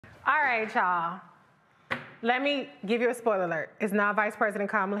All right, y'all. Let me give you a spoiler alert. It's not Vice President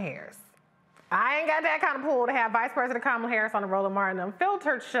Kamala Harris. I ain't got that kind of pull to have Vice President Kamala Harris on the Roland Martin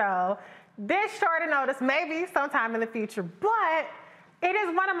Unfiltered show this short a notice, maybe sometime in the future, but it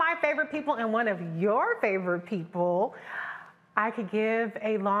is one of my favorite people and one of your favorite people. I could give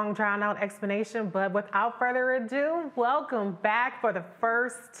a long, drawn-out explanation, but without further ado, welcome back for the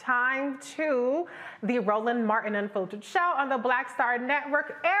first time to the Roland Martin Unfiltered show on the Black Star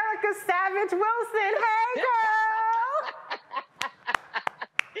Network. Erica Savage Wilson, hey girl!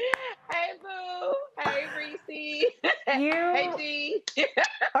 Hey boo, hey Reecie, hey G.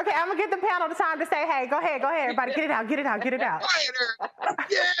 Okay, I'm gonna give the panel the time to say, hey, go ahead, everybody, get it out.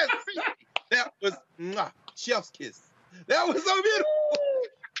 Yes, that was chef's kiss. That was so beautiful.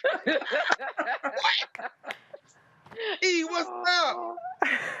 Hey, what's up?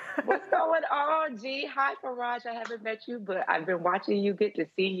 What's going on, G? Hi, Faraj. I haven't met you, but I've been watching you. Good to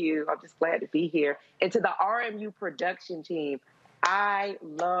see you. I'm just glad to be here. And to the RMU production team, I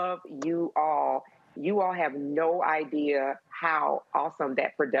love you all. You all have no idea how awesome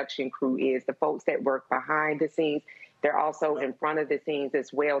that production crew is. The folks that work behind the scenes, they're also in front of the scenes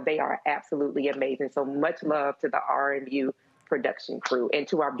as well. They are absolutely amazing. So much love to the RMU production crew and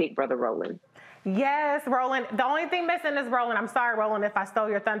to our big brother, Roland. Yes, Roland. The only thing missing is Roland. I'm sorry, Roland, if I stole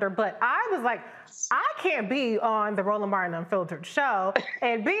your thunder, but I was like, I can't be on the Roland Martin Unfiltered show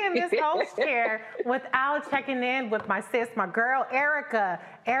and be in this host chair without checking in with my sis, my girl, Erica.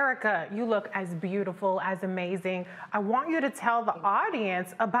 Erica, you look as beautiful, as amazing. I want you to tell the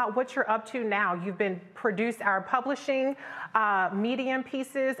audience about what you're up to now. You've been produced our publishing medium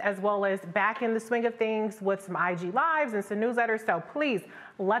pieces, as well as back in the swing of things with some IG Lives and some newsletters. So please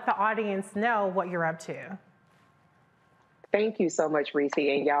let the audience know what you're up to. Thank you so much,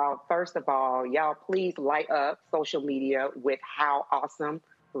 Reecie. And y'all, first of all, y'all please light up social media with how awesome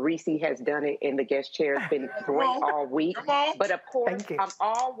Reecie has done it in the guest chair. It's been great all week. But of course, I'm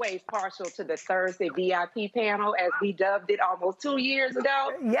always partial to the Thursday VIP panel, as we dubbed it almost 2 years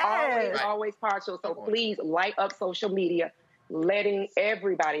ago. Yes. Always partial. So please light up social media, letting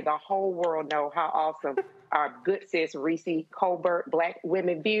everybody, the whole world know how awesome our good sis Reecie Colbert, Black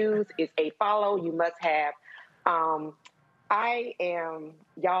Women Views, is a follow you must have. I'm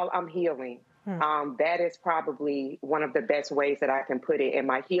healing. That is probably one of the best ways that I can put it. And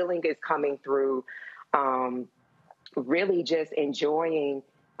my healing is coming through really just enjoying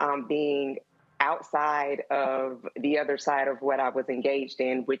being outside of the other side of what I was engaged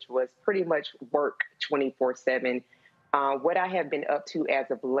in, which was pretty much work 24/7. What I have been up to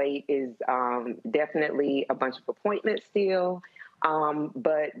as of late is definitely a bunch of appointments still,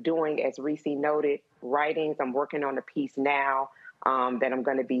 but doing, as Reecie noted, writings. I'm working on a piece now that I'm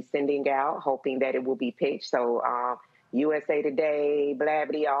going to be sending out, hoping that it will be pitched. So USA Today,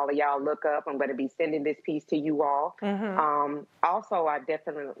 Blabbity, all of y'all look up. I'm going to be sending this piece to you all. Also, I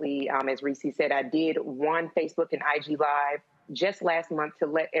definitely, as Reecie said, I did one Facebook and IG Live just last month to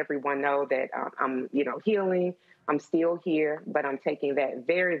let everyone know that I'm, healing. I'm still here, but I'm taking that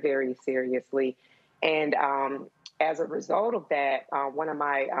very, very seriously. And as a result of that, one of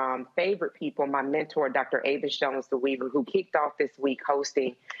my favorite people, my mentor, Dr. Avis Jones the Weaver, who kicked off this week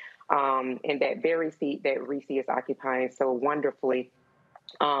hosting in that very seat that Reecie is occupying so wonderfully,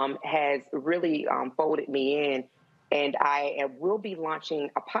 has really folded me in. And I will be launching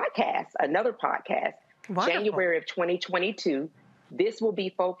another podcast, January of 2022. This will be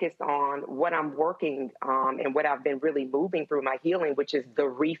focused on what I'm working and what I've been really moving through my healing, which is the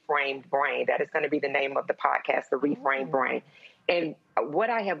Reframed Brain. That is going to be the name of the podcast, the Reframed Brain. And what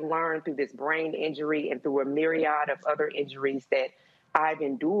I have learned through this brain injury and through a myriad of other injuries that I've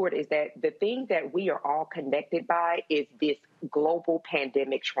endured is that the thing that we are all connected by is this global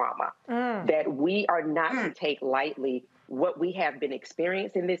pandemic trauma, that we are not to take lightly what we have been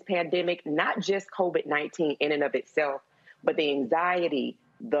experiencing this pandemic, not just COVID-19 in and of itself, but the anxiety,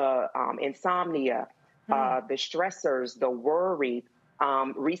 the insomnia, the stressors, the worry.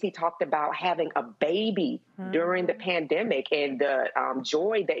 Reecie talked about having a baby during the pandemic and the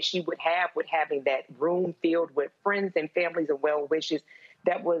joy that she would have with having that room filled with friends and families and well wishes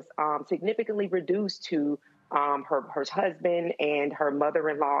that was significantly reduced to her husband and her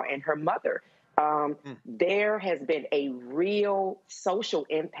mother-in-law and her mother. There has been a real social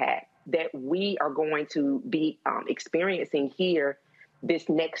impact that we are going to be experiencing here this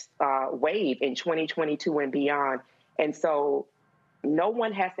next wave in 2022 and beyond. And so no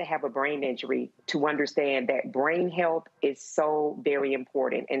one has to have a brain injury to understand that brain health is so very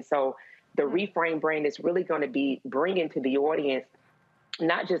important. And so the Reframed Brain is really going to be bringing to the audience,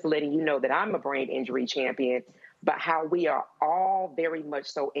 not just letting you know that I'm a brain injury champion, but how we are all very much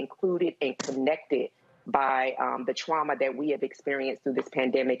so included and connected by the trauma that we have experienced through this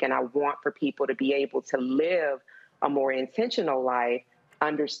pandemic. And I want for people to be able to live a more intentional life,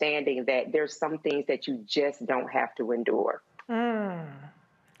 understanding that there's some things that you just don't have to endure.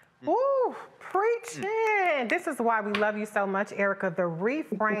 Ooh, preaching. This is why we love you so much, Erica, the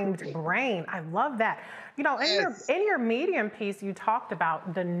reframed brain. I love that. You know, in your Medium piece, you talked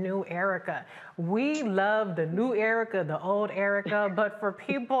about the new Erica. We love the new Erica, the old Erica, but for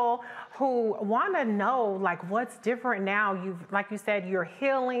people who want to know, like, what's different now, like you said, you're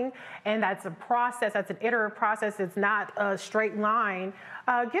healing, and that's a process, that's an iterative process. It's not a straight line.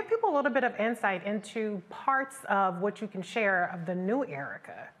 Give people a little bit of insight into parts of what you can share of the new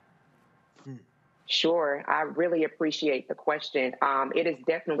Erica. Sure. I really appreciate the question. It is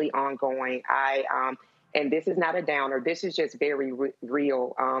definitely ongoing. And this is not a downer. This is just very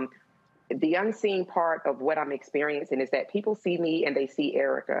real. The unseen part of what I'm experiencing is that people see me and they see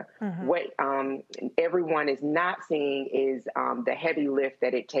Erica. What everyone is not seeing is the heavy lift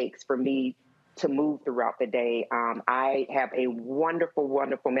that it takes for me to move throughout the day. I have a wonderful,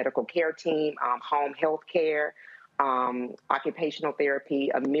 wonderful medical care team, home health care, occupational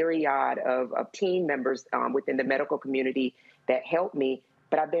therapy, a myriad of team members within the medical community that help me.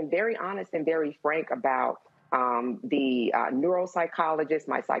 But I've been very honest and very frank about the neuropsychologist,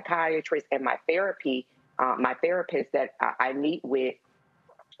 my psychiatrist, and my therapist that I meet with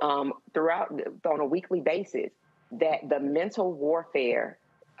throughout on a weekly basis, that the mental warfare,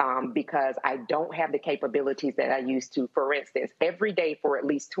 because I don't have the capabilities that I used to. For instance, every day for at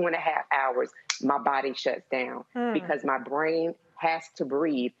least 2.5 hours, my body shuts down because my brain has to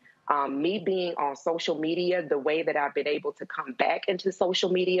breathe. Me being on social media, the way that I've been able to come back into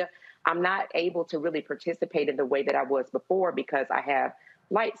social media, I'm not able to really participate in the way that I was before because I have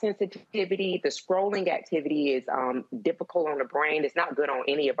light sensitivity. The scrolling activity is difficult on the brain. It's not good on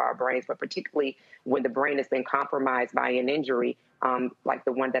any of our brains, but particularly when the brain has been compromised by an injury, like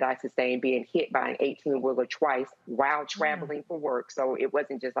the one that I sustained, being hit by an 18-wheeler twice while traveling for work. So it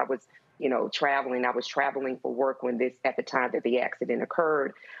wasn't just I was, traveling. I was traveling for work at the time that the accident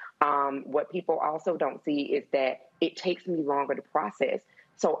occurred. What people also don't see is that it takes me longer to process.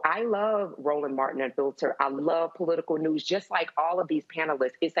 So I love Roland Martin Unfiltered. I love political news, just like all of these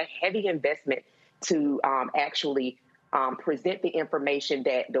panelists. It's a heavy investment to actually present the information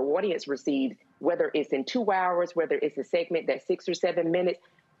that the audience receives, whether it's in 2 hours, whether it's a segment that's 6 or 7 minutes.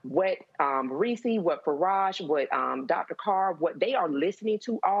 What Reecie, what Faraj, what Dr. Carr, what they are listening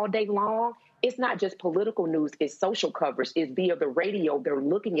to all day long, it's not just political news, it's social coverage, it's via the radio, they're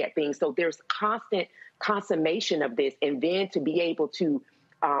looking at things. So there's constant consummation of this. And then to be able to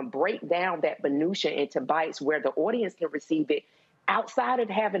break down that minutia into bites where the audience can receive it outside of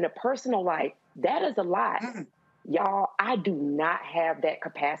having a personal life, that is a lot. Y'all, I do not have that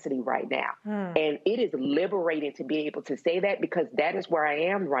capacity right now. And it is liberating to be able to say that because that is where I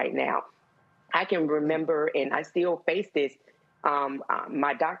am right now. I can remember, and I still face this,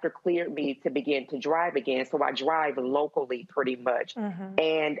 my doctor cleared me to begin to drive again. So I drive locally pretty much.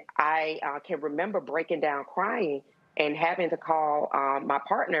 And I can remember breaking down crying and having to call my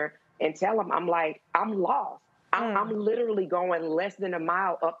partner and tell him, I'm lost. I'm literally going less than a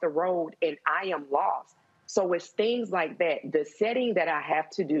mile up the road and I am lost. So it's things like that, the setting that I have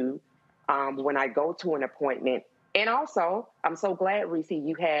to do when I go to an appointment. And also, I'm so glad, Reecie,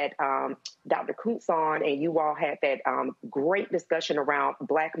 you had Dr. Kuntz on and you all had that great discussion around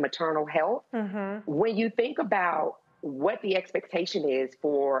Black maternal health. When you think about what the expectation is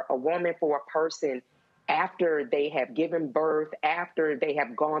for a woman, for a person, after they have given birth, after they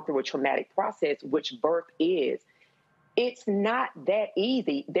have gone through a traumatic process, which birth is, it's not that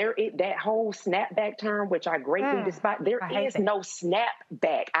easy. There is that whole snapback term, which I greatly despise. There is no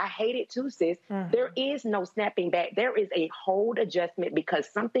snapback. I hate it too, sis. There is no snapping back. There is a hold adjustment because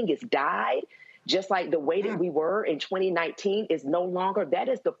something is died, just like the way that we were in 2019 is no longer. That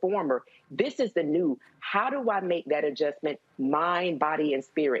is the former. This is the new. How do I make that adjustment? Mind, body, and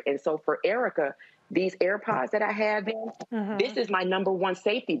spirit. And so for Erica, these AirPods that I have in, this is my number one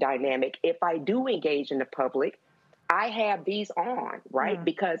safety dynamic. If I do engage in the public, I have these on, right?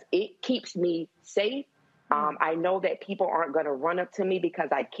 Because it keeps me safe. I know that people aren't going to run up to me because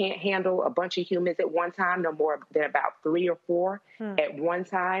I can't handle a bunch of humans at one time, no more than about 3 or 4 at one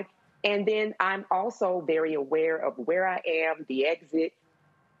time. And then I'm also very aware of where I am, the exit,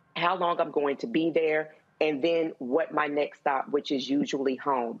 how long I'm going to be there, and then what my next stop, which is usually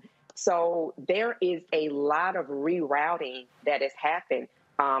home. So there is a lot of rerouting that has happened.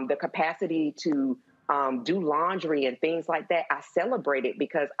 The capacity to do laundry and things like that, I celebrate it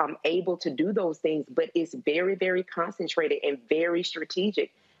because I'm able to do those things, but it's very, very concentrated and very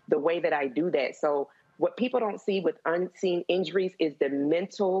strategic the way that I do that. So what people don't see with unseen injuries is the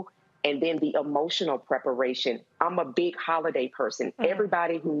mental and then the emotional preparation. I'm a big holiday person.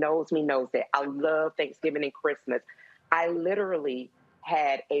 Everybody who knows me knows that I love Thanksgiving and Christmas. I literally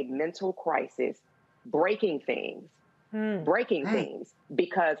had a mental crisis breaking things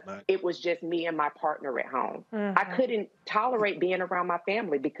because it was just me and my partner at home. I couldn't tolerate being around my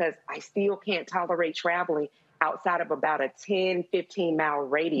family because I still can't tolerate traveling outside of about a 10, 15-mile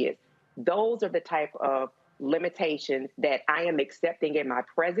radius. Those are the type of limitations that I am accepting in my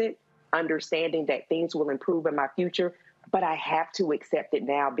present, understanding that things will improve in my future, but I have to accept it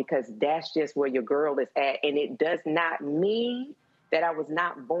now because that's just where your girl is at. And it does not mean that I was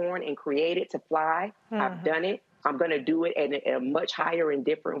not born and created to fly. I've done it. I'm going to do it in a much higher and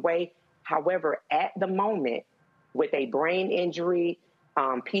different way. However, at the moment, with a brain injury,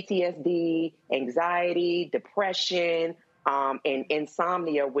 PTSD, anxiety, depression, and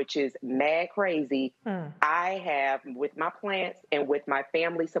insomnia, which is mad crazy, I have, with my plants and with my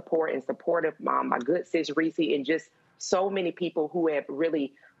family support and support of my good sis Reecie and just so many people who have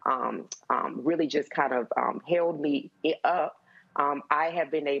really, really just kind of held me up, I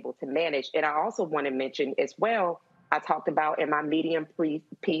have been able to manage. And I also want to mention as well, I talked about in my medium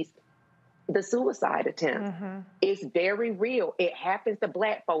piece, the suicide attempt is very real. It happens to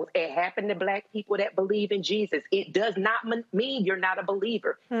Black folks. It happened to Black people that believe in Jesus. It does not mean you're not a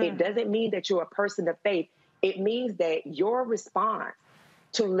believer. It doesn't mean that you're a person of faith. It means that your response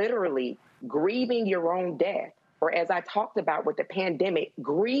to literally grieving your own death, or as I talked about with the pandemic,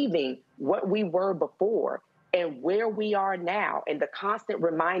 grieving what we were before and where we are now, and the constant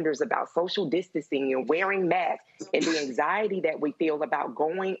reminders about social distancing and wearing masks and the anxiety that we feel about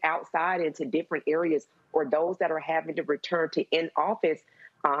going outside into different areas, or those that are having to return to in-office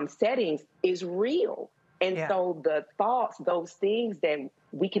settings is real. And so the thoughts, those things that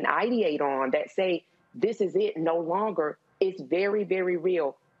we can ideate on that say, this is it no longer, is very, very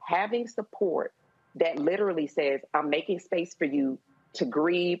real. Having support that literally says, I'm making space for you to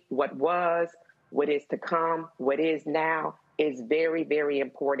grieve what was, what is to come, what is now, is very, very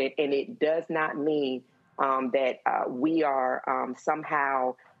important. And it does not mean that we are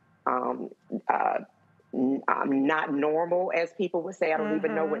somehow not normal, as people would say. I don't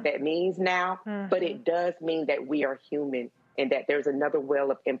even know what that means now, but it does mean that we are human and that there's another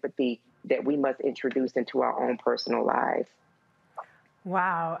well of empathy that we must introduce into our own personal lives.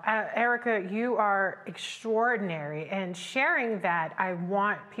 Wow. Erica, you are extraordinary. And sharing that, I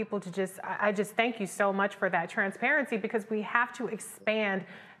want people to I just thank you so much for that transparency, because we have to expand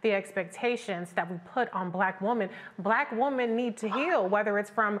the expectations that we put on Black women. Black women need to heal, whether it's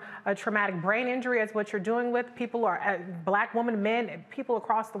from a traumatic brain injury, as what you're doing with people, or Black women, men, people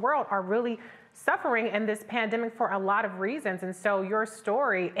across the world are really suffering in this pandemic for a lot of reasons. And so your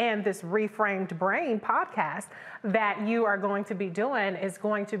story and this Reframed Brain podcast that you are going to be doing is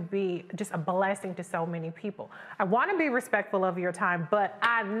going to be just a blessing to so many people. I want to be respectful of your time, but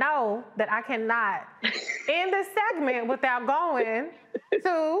I know that I cannot end this segment without going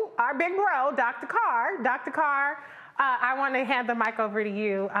to our big bro, Dr. Carr. Dr. Carr, I want to hand the mic over to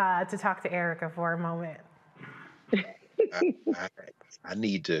you to talk to Erica for a moment. I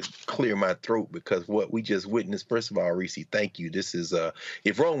need to clear my throat because what we just witnessed, first of all, Reecie, thank you. This is,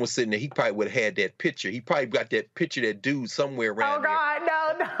 if Roland was sitting there, he probably would have had that picture. He probably got that picture, that dude somewhere around there. Oh,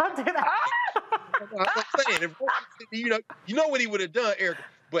 God, no, don't do that. I'm saying, if Roland was sitting there, you know what he would have done, Erica.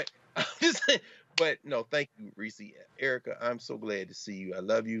 But I'm just saying, but no, thank you, Reecie. Erica, I'm so glad to see you. I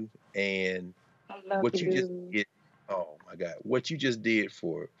love you. And what you just did, oh my God, what you just did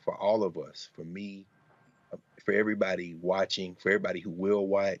for all of us, for me, for everybody watching, for everybody who will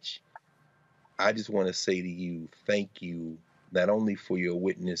watch, I just want to say to you, thank you, not only for your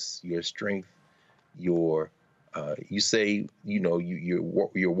witness, your strength, your, you say, you know,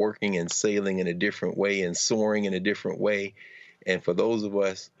 you're working and sailing in a different way and soaring in a different way. And for those of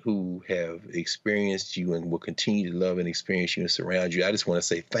us who have experienced you and will continue to love and experience you and surround you, I just want to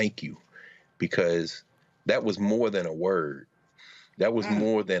say thank you, because that was more than a word. That was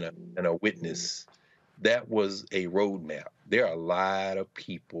more than a witness. That was a roadmap. There are a lot of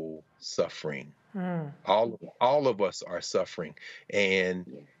people suffering. All of us are suffering. And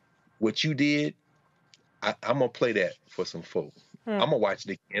what you did, I'm going to play that for some folks. I'm going to watch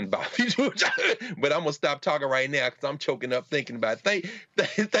it again, Bobby. But I'm going to stop talking right now because I'm choking up thinking about it.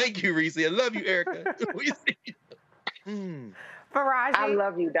 Thank you, Reecie. I love you, Erica. Faraji. I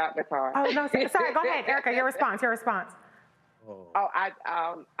love you, Dr. Carr. Oh, no, sorry. Go ahead, Erica, your response. Oh,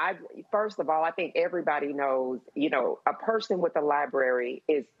 Oh, first of all, I think everybody knows, a person with a library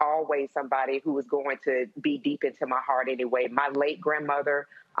is always somebody who is going to be deep into my heart anyway. My late grandmother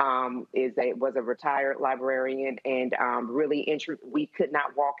was a retired librarian, and we could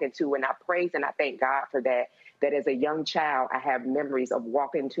not walk into, and I praise and I thank God for that. That as a young child, I have memories of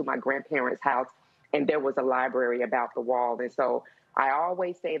walking to my grandparents' house, and there was a library about the wall, and so I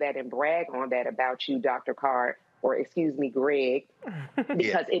always say that and brag on that about you, Dr. Card, or excuse me, Greg,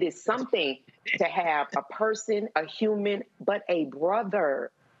 because it is something to have a person, a human, but a brother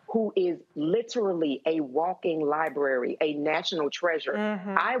who is literally a walking library, a national treasure.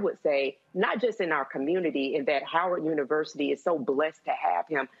 Mm-hmm. I would say, not just in our community, in that Howard University is so blessed to have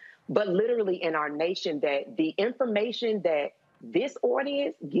him, but literally in our nation, that the information that this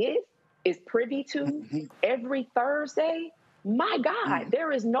audience gets is privy to every Thursday. My God,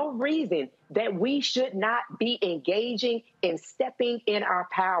 there is no reason that we should not be engaging and stepping in our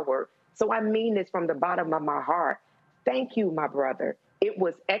power. So I mean this from the bottom of my heart. Thank you, my brother. It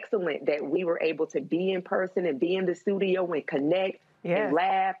was excellent that we were able to be in person and be in the studio and connect and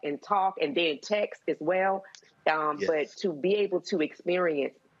laugh and talk and then text as well. But to be able to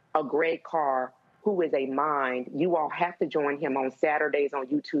experience a Greg Carr, who is a mind, you all have to join him on Saturdays on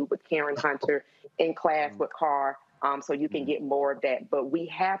YouTube with Karen Hunter, In Class with Carr. So you can get more of that. But we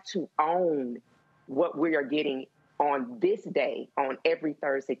have to own what we are getting on this day, on every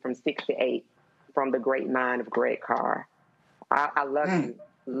Thursday from 6 to 8, from the great mind of Greg Carr. I love you.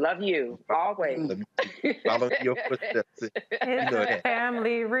 Love you, always. Follow your footsteps. It's a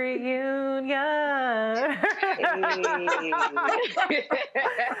family reunion.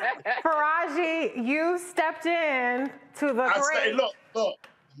 Faraji, you stepped in to the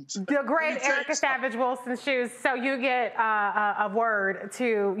great Erica Savage Wilson's shoes, so you get a word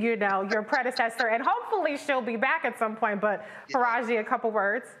to, your predecessor, and hopefully she'll be back at some point, but Faraji, a couple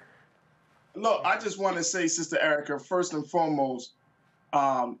words. Look, I just want to say, Sister Erica, first and foremost,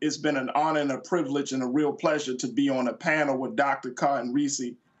 it's been an honor and a privilege and a real pleasure to be on a panel with Dr. Carr and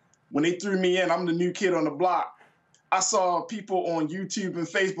Reecie. When they threw me in, I'm the new kid on the block. I saw people on YouTube and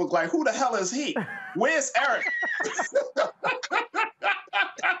Facebook like, who the hell is he? Where's Eric?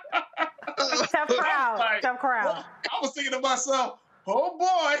 Tough crowd. Tough crowd. I was thinking to myself, oh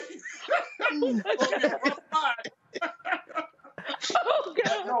boy. Oh,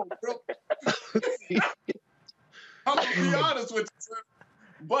 God. No, I'm going to be honest with you.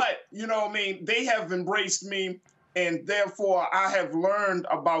 But, they have embraced me, and therefore I have learned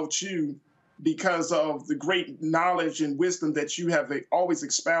about you because of the great knowledge and wisdom that you have always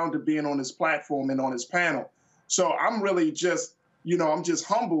expounded being on this platform and on this panel. So I'm really just, I'm just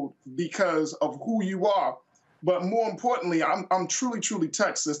humbled because of who you are. But more importantly, I'm truly, truly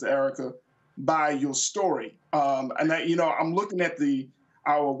touched, Sister Erica, by your story. And I'm looking at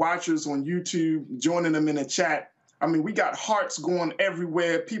our watchers on YouTube, joining them in the chat. I mean, we got hearts going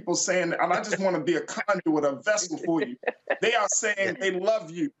everywhere, people saying, and I just want to be a conduit, a vessel for you. They are saying they love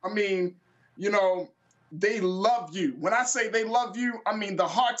you. I mean, they love you. When I say they love you, I mean, the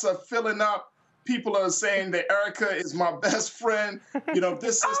hearts are filling up. People are saying that Erica is my best friend.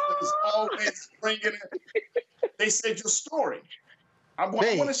 This sister is always bringing it. They said your story. I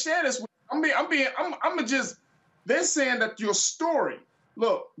want to share this with you. They're saying that your story.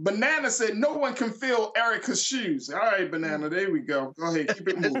 Look, Banana said no one can fill Erica's shoes. All right, Banana, there we go. Go ahead, keep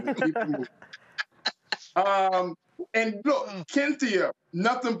it moving. And look, Cynthia,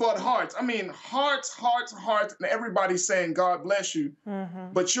 nothing but hearts. I mean, hearts, and everybody's saying God bless you.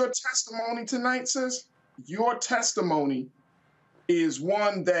 Mm-hmm. But your testimony tonight, sis, your testimony is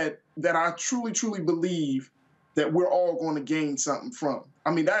one that I truly, truly believe that we're all going to gain something from.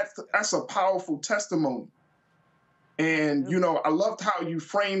 I mean, that's a powerful testimony. And, I loved how you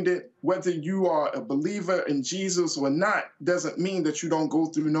framed it. Whether you are a believer in Jesus or not doesn't mean that you don't go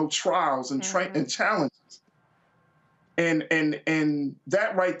through no trials and challenges. And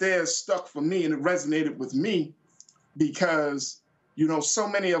that right there stuck for me, and it resonated with me because, so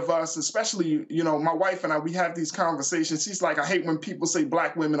many of us, especially, my wife and I, we have these conversations. She's like, I hate when people say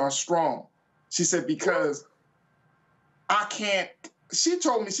Black women are strong. She said, because she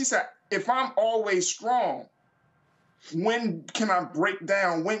told me, she said, if I'm always strong, when can I break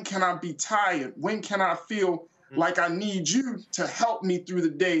down? When can I be tired? When can I feel like I need you to help me through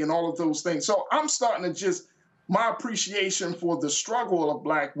the day and all of those things? So I'm starting to my appreciation for the struggle of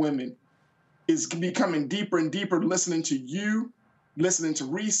Black women is becoming deeper and deeper, listening to you, listening to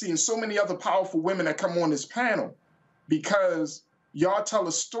Reecie, and so many other powerful women that come on this panel, because y'all tell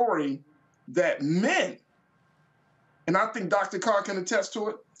a story that men, and I think Dr. Carr can attest to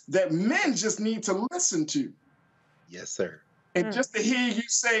it, that men just need to listen to. Yes, sir. And just to hear you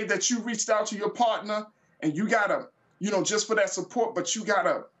say that you reached out to your partner and you gotta, just for that support, but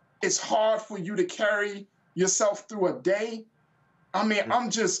it's hard for you to carry yourself through a day. I mean,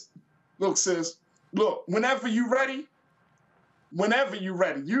 look, sis, whenever you're ready,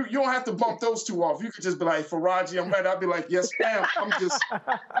 you don't have to bump those two off. You could just be like, Faraji, I'm ready. I'll be like, yes, ma'am. I'm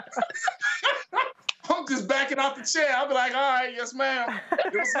just backing out the chair. I'll be like, all right, yes, ma'am.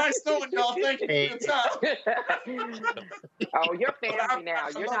 It was nice knowing y'all. Thank you for your time. Oh, you're family now.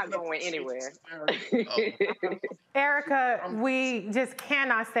 You're not going anywhere. Erica, we just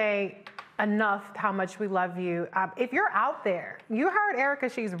cannot say enough how much we love you. If you're out there, you heard Erica,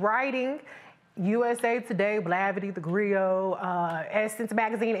 she's writing USA Today, Blavity, The Griot, Essence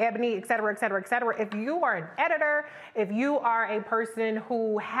Magazine, Ebony, et cetera, et cetera, et cetera. If you are an editor, if you are a person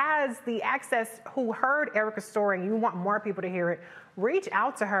who has the access, who heard Erica's story and you want more people to hear it, reach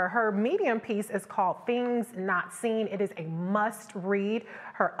out to her. Her Medium piece is called Things Not Seen. It is a must read.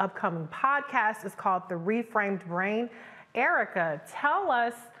 Her upcoming podcast is called The Reframed Brian. Erica, tell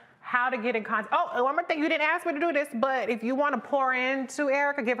us how to get in contact. Oh, one more thing. You didn't ask me to do this, but if you want to pour into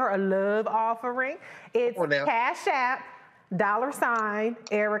Erica, give her a love offering. It's Cash App, $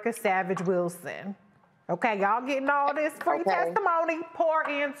 Erica Savage Wilson. Okay, y'all getting all this free testimony? Pour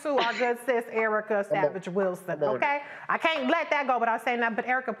into our good sis, Erica Savage Wilson, okay? I can't let that go without saying that, but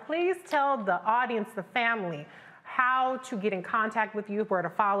Erica, please tell the audience, the family, how to get in contact with you, where to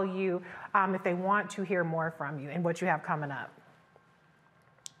follow you, if they want to hear more from you and what you have coming up.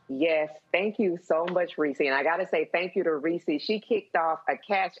 Yes, thank you so much, Reecie. And I got to say thank you to Reecie. She kicked off a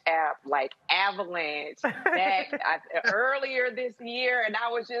Cash App like avalanche back earlier this year. And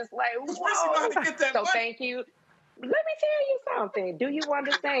I was just like, whoa. So thank you. Let me tell you something. Do you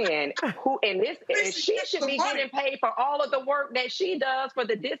understand she should be getting paid for all of the work that she does for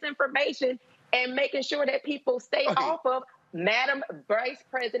the disinformation and making sure that people stay off of Madam Vice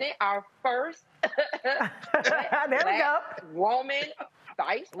President, our first black woman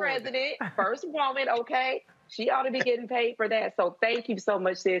Vice President, first woman, okay? She ought to be getting paid for that. So thank you so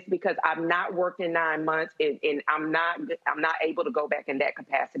much, sis, because I've not worked in 9 months and I'm not able to go back in that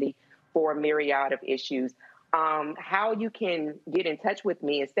capacity for a myriad of issues. How you can get in touch with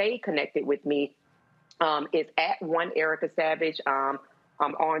me and stay connected with me is at One Erica Savage. I'm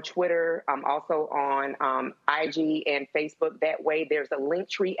on Twitter. I'm also on IG and Facebook. That way, there's a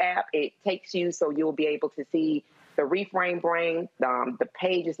Linktree app. It takes you so you'll be able to see the Reframed Brian. The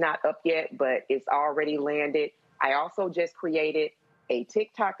page is not up yet, but it's already landed. I also just created a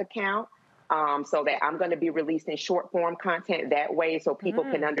TikTok account so that I'm going to be releasing short form content that way so people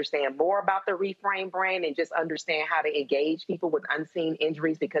can understand more about the Reframed Brian and just understand how to engage people with unseen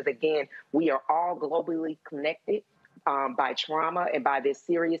injuries. Because again, we are all globally connected by trauma and by this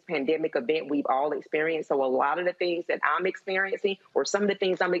serious pandemic event we've all experienced. So a lot of the things that I'm experiencing, or some of the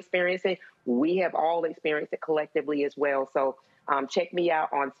things I'm experiencing, we have all experienced it collectively as well. So check me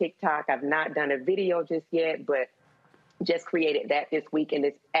out on TikTok. I've not done a video just yet, but just created that this week, and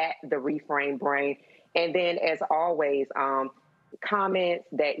it's at the Reframed Brian. And then, as always, comments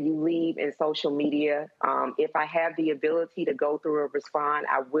that you leave in social media, if I have the ability to go through and respond,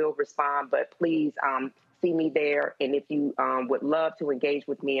 I will respond. But please see me there. And if you would love to engage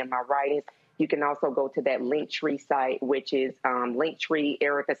with me in my writings, you can also go to that Linktree site, which is Linktree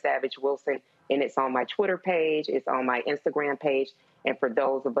Erica Savage Wilson. And it's on my Twitter page. It's on my Instagram page. And for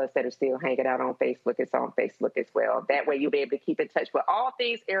those of us that are still hanging out on Facebook, it's on Facebook as well. That way you'll be able to keep in touch with all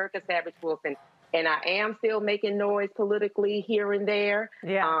things Erica Savage Wilson. And I am still making noise politically here and there.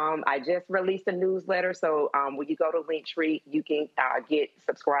 Yeah. I just released a newsletter. So when you go to Linktree, you can get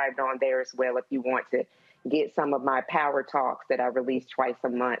subscribed on there as well if you want to get some of my power talks that I release twice a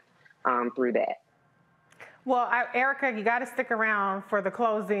month through that. Well, Erica, you got to stick around for the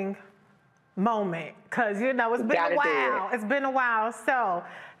closing moment because, you know, it's been a while. It's been a while. So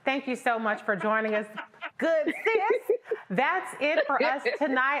thank you so much for joining us. Good sis. That's it for us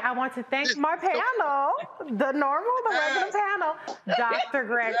tonight. I want to thank my panel, the regular panel, Dr.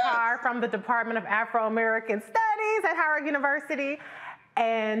 Greg Carr from the Department of Afro-American Studies at Howard University,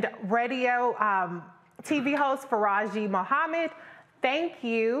 and radio TV host Faraji Mohammed. Thank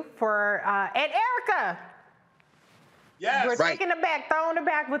you for, and Erica. Yes. We're taking it back, throwing it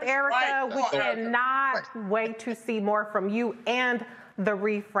back with Erica. Right. We cannot wait to see more from you and the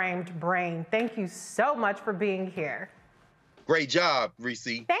Reframed Brian. Thank you so much for being here. Great job,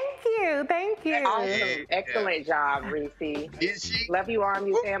 Reecie. Thank you. Thank you. Awesome. Excellent job, Reecie. Is she? Love you,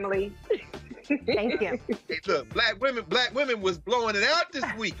 RMU family. Thank you. Hey, look, black women was blowing it out this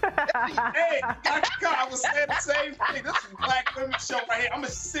week. Hey, I was saying the same thing. This is Black Women Show right here. I'm going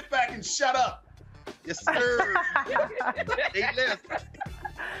to sit back and shut up. Yes, sir. Say less.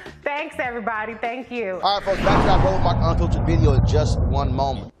 Thanks, everybody. Thank you. All right, folks, back to our Roland Mark Unfiltered video in just one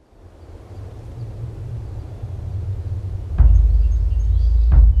moment.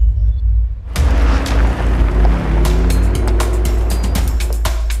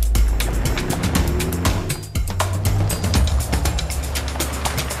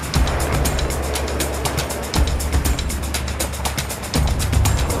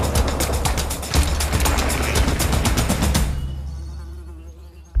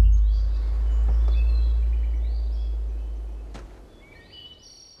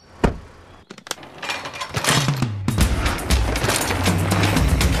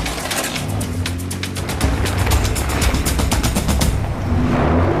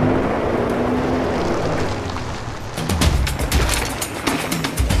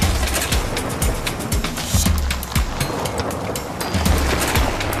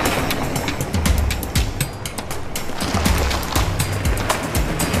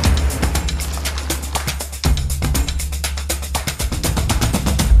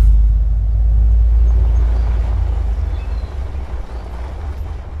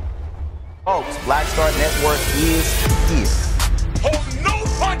 Folks, Black Star Network is here. Oh, no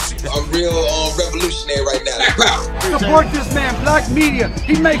punches! I'm real revolutionary right now. Support this man, Black Media.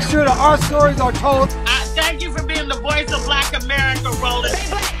 He makes sure that our stories are told. Thank you for being the voice of Black America, Roland. Stay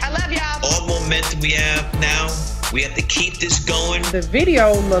black. I love y'all. All momentum we have now, we have to keep this going. The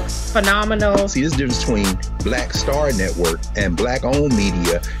video looks phenomenal. See, this difference between Black Star Network and Black-owned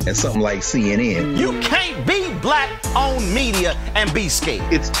media and something like CNN. You can't be Black-owned media and be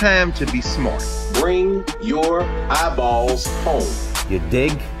scared. It's time to be smart. Bring your eyeballs home. You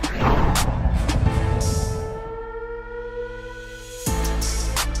dig?